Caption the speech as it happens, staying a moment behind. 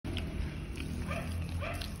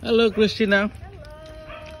Hello, Kristina. Hello.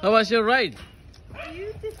 How was your ride?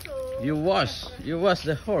 Beautiful. You was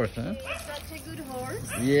the horse, huh? He's such a good horse.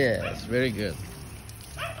 Yes, very good.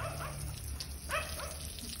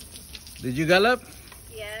 Did you gallop?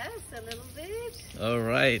 Yes, a little bit. All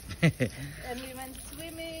right. And we went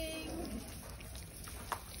swimming.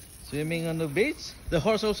 Swimming on the beach? The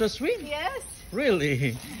horse also swim? Yes.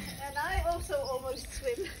 Really? And I also almost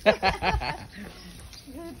swim. Good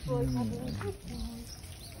boy, Pablo. Good boy.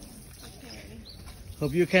 Okay.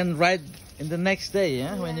 Hope you can ride in the next day,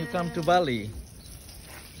 yeah? When you come to Bali.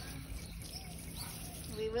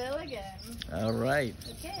 We will again. All right.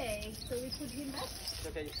 Okay, so we put him back.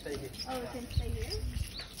 Okay, stay here. Oh, we can stay here.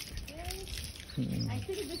 Okay. I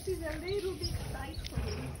think this is a little bit tight for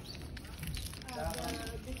him.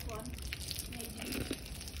 This one, maybe.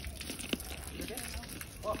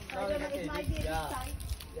 Oh, I don't know, it might be a bit tight.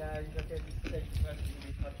 Yeah, you can take first.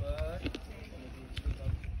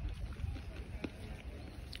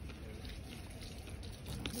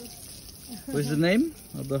 What's the name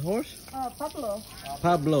of the horse? Pablo.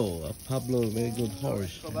 Pablo. Pablo, very good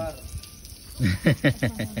horse. Cobar.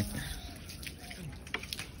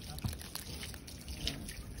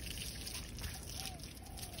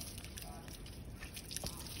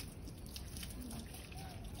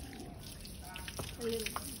 A little.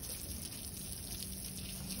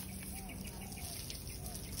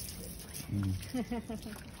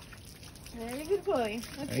 Very good boy.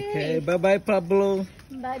 Okay, bye-bye, Pablo.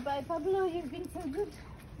 Bye-bye, Pablo. You've been so good.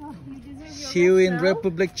 Oh, you deserve your See you rest in now.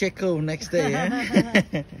 Republic Czech next day,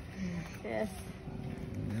 eh? Yes.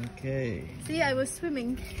 Okay. See, I was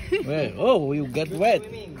swimming. Well, oh, you got wet.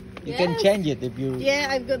 You can Yes. change it if you... Yeah,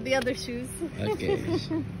 I've got the other shoes. Okay.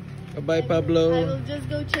 Bye-bye, I Pablo. will just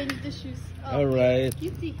go change the shoes. Oh, All right.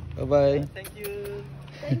 Cutie. Bye-bye. Thank you.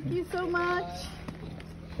 Thank you so much.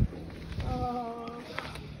 Oh,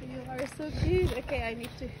 you are so cute. Okay, I need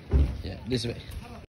to... Yeah, this way.